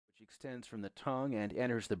extends from the tongue and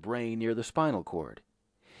enters the brain near the spinal cord.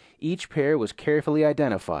 Each pair was carefully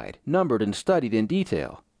identified, numbered, and studied in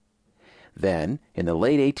detail. Then, in the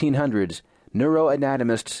late 1800s,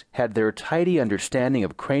 neuroanatomists had their tidy understanding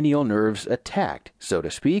of cranial nerves attacked, so to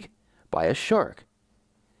speak, by a shark.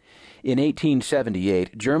 In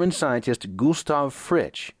 1878, German scientist Gustav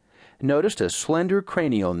Fritsch noticed a slender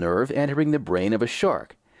cranial nerve entering the brain of a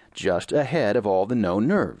shark, just ahead of all the known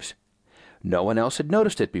nerves. No one else had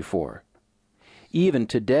noticed it before. Even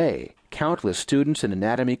today, countless students in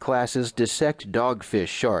anatomy classes dissect dogfish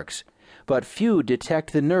sharks, but few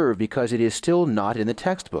detect the nerve because it is still not in the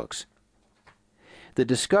textbooks. The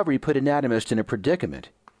discovery put anatomists in a predicament.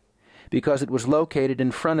 Because it was located in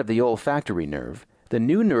front of the olfactory nerve, the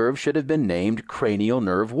new nerve should have been named cranial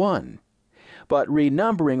nerve 1. But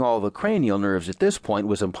renumbering all the cranial nerves at this point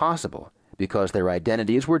was impossible, because their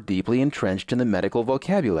identities were deeply entrenched in the medical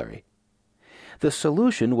vocabulary. The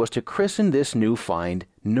solution was to christen this new find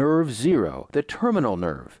Nerve 0, the terminal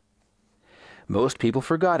nerve. Most people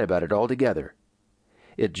forgot about it altogether.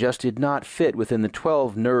 It just did not fit within the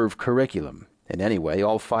 12-nerve curriculum, and anyway,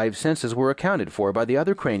 all 5 senses were accounted for by the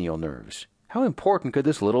other cranial nerves. How important could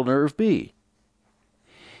this little nerve be?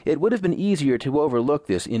 It would have been easier to overlook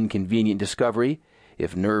this inconvenient discovery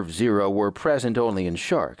if Nerve 0 were present only in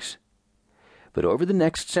sharks. But over the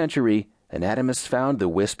next century, anatomists found the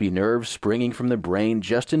wispy nerve springing from the brain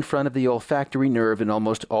just in front of the olfactory nerve in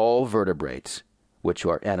almost all vertebrates, which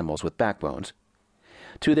are animals with backbones.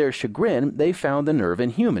 To their chagrin, they found the nerve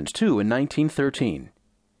in humans, too, in 1913.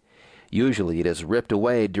 Usually it is ripped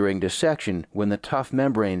away during dissection when the tough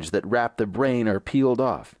membranes that wrap the brain are peeled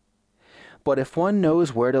off. But if one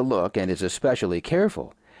knows where to look and is especially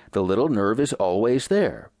careful, the little nerve is always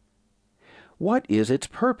there. What is its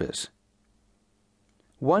purpose?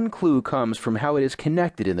 One clue comes from how it is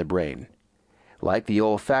connected in the brain. Like the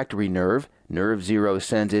olfactory nerve, Nerve 0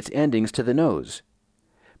 sends its endings to the nose.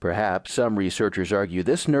 Perhaps some researchers argue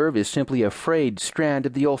this nerve is simply a frayed strand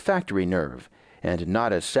of the olfactory nerve, and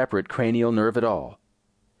not a separate cranial nerve at all.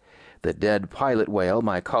 The dead pilot whale,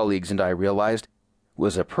 my colleagues and I realized,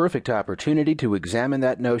 was a perfect opportunity to examine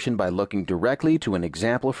that notion by looking directly to an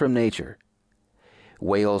example from nature.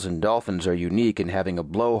 Whales and dolphins are unique in having a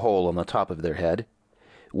blowhole on the top of their head.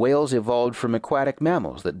 Whales evolved from aquatic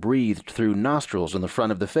mammals that breathed through nostrils on the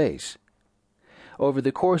front of the face. Over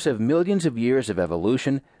the course of millions of years of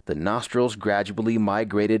evolution, the nostrils gradually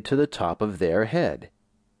migrated to the top of their head.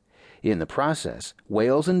 In the process,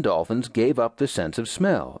 whales and dolphins gave up the sense of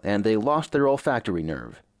smell, and they lost their olfactory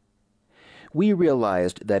nerve. We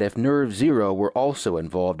realized that if Nerve 0 were also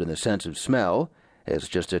involved in the sense of smell, as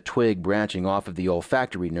just a twig branching off of the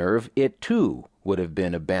olfactory nerve, it too would have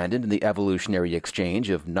been abandoned in the evolutionary exchange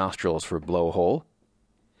of nostrils for blowhole.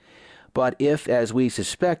 But if, as we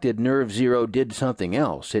suspected, Nerve 0 did something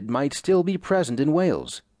else, it might still be present in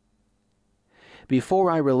whales.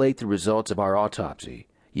 Before I relate the results of our autopsy,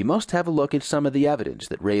 you must have a look at some of the evidence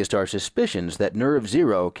that raised our suspicions that Nerve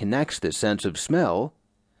 0 connects the sense of smell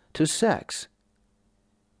to sex.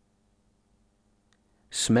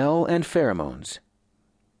 Smell and pheromones.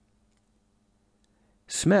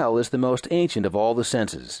 Smell is the most ancient of all the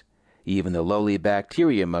senses. Even the lowly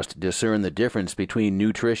bacteria must discern the difference between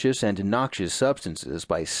nutritious and noxious substances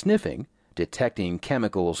by sniffing, detecting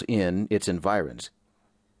chemicals in its environs.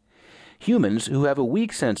 Humans, who have a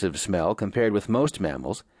weak sense of smell compared with most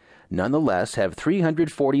mammals, nonetheless have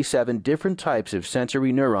 347 different types of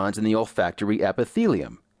sensory neurons in the olfactory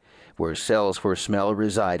epithelium, where cells for smell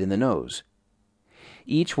reside in the nose.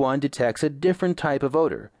 Each one detects a different type of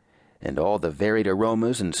odor, and all the varied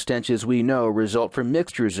aromas and stenches we know result from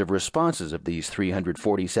mixtures of responses of these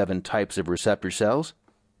 347 types of receptor cells.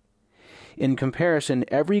 In comparison,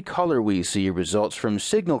 every color we see results from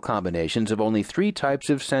signal combinations of only 3 types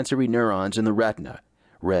of sensory neurons in the retina: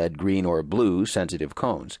 red, green, or blue sensitive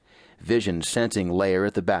cones, vision sensing layer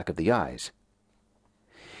at the back of the eyes.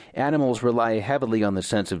 Animals rely heavily on the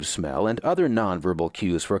sense of smell and other nonverbal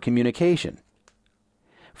cues for communication.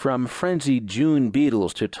 From frenzied June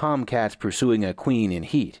beetles to tomcats pursuing a queen in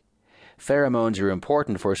heat, pheromones are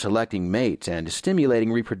important for selecting mates and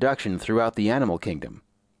stimulating reproduction throughout the animal kingdom.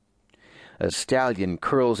 A stallion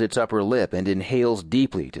curls its upper lip and inhales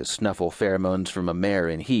deeply to snuffle pheromones from a mare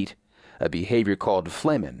in heat, a behavior called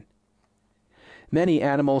phlegmon. Many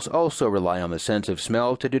animals also rely on the sense of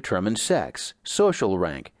smell to determine sex, social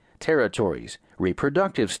rank, territories,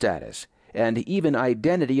 reproductive status, and even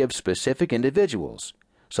identity of specific individuals,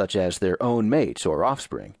 such as their own mates or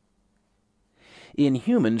offspring. In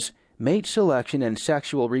humans, mate selection and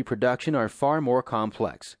sexual reproduction are far more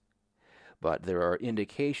complex, but there are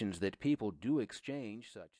indications that people do exchange such